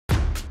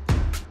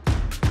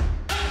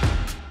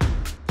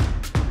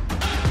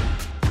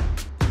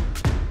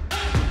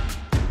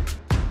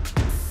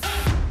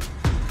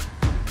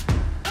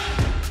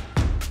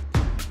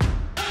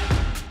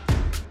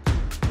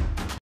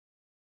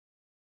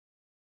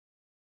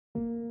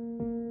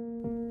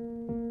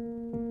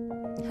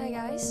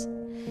space.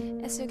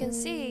 As you can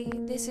see,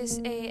 this is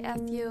a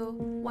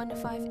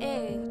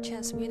FU15A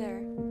transmitter,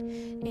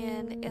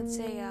 and it's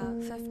a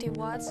 15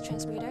 watts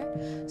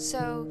transmitter,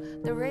 so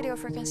the radio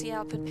frequency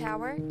output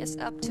power is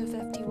up to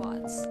 50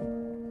 watts.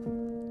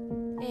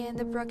 And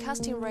the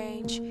broadcasting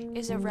range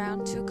is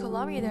around 2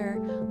 kilometers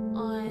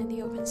on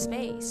the open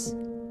space.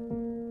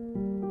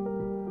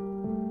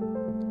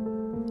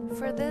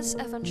 For this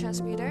FM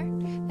transmitter,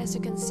 as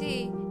you can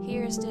see,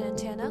 here is the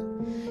antenna.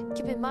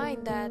 Keep in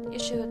mind that you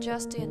should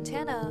adjust the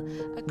antenna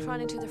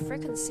according to the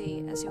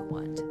frequency as you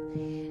want.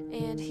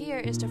 And here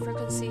is the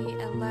frequency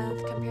and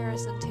length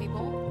comparison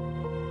table.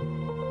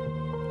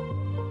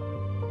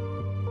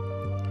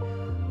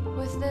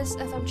 With this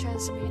FM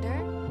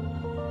transmitter,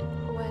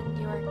 when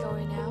you are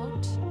going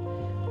out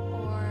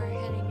or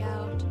heading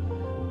out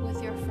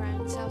with your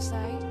friends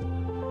outside,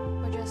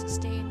 or just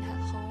staying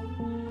at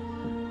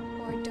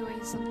home, or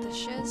doing some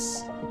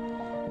dishes,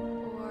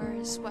 or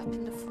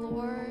sweeping the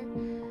floor,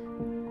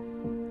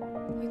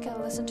 you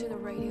can listen to the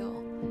radio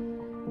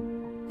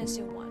as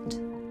you want.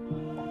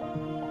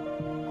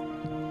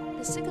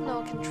 The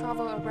signal can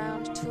travel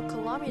around 2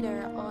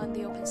 kilometers on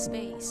the open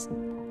space.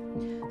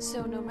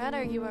 So no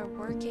matter you are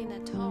working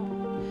at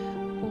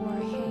home or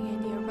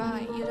hanging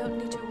nearby, you don't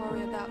need to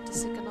worry about the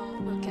signal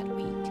will get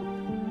weak.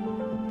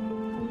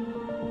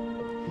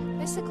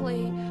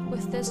 Basically,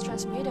 with this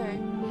transmitter,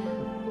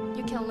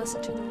 you can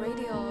listen to the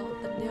radio,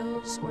 the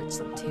news, or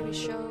some TV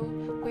show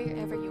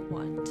wherever you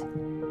want.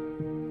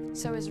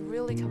 So it's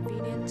really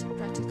convenient,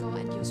 practical,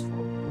 and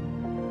useful.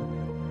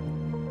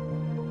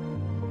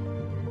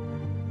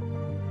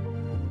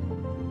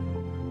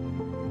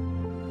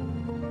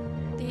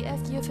 The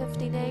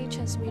FU15A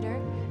transmitter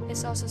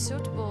is also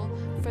suitable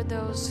for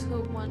those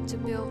who want to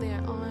build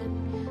their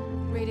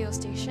own radio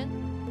station.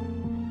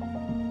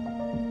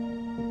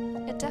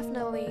 It's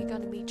definitely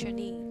gonna meet your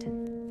need.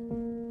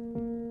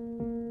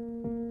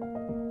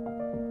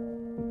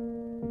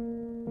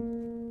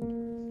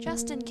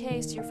 Just in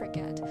case you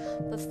forget,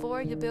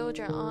 before you build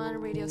your own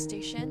radio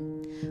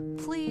station,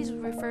 please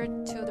refer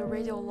to the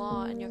radio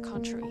law in your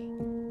country.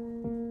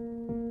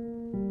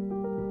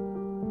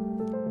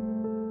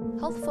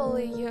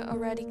 Hopefully you're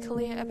already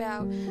clear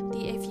about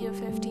the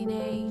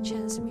FU15A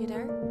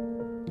transmitter.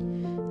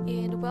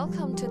 And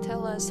welcome to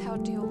tell us how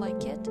do you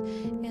like it,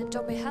 and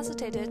don't be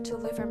hesitated to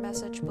leave a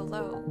message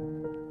below.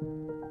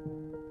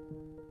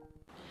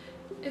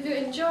 If you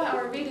enjoy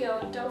our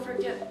video, don't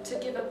forget to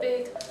give a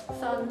big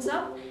thumbs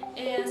up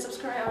and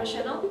subscribe our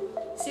channel.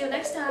 See you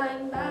next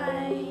time.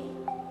 Bye!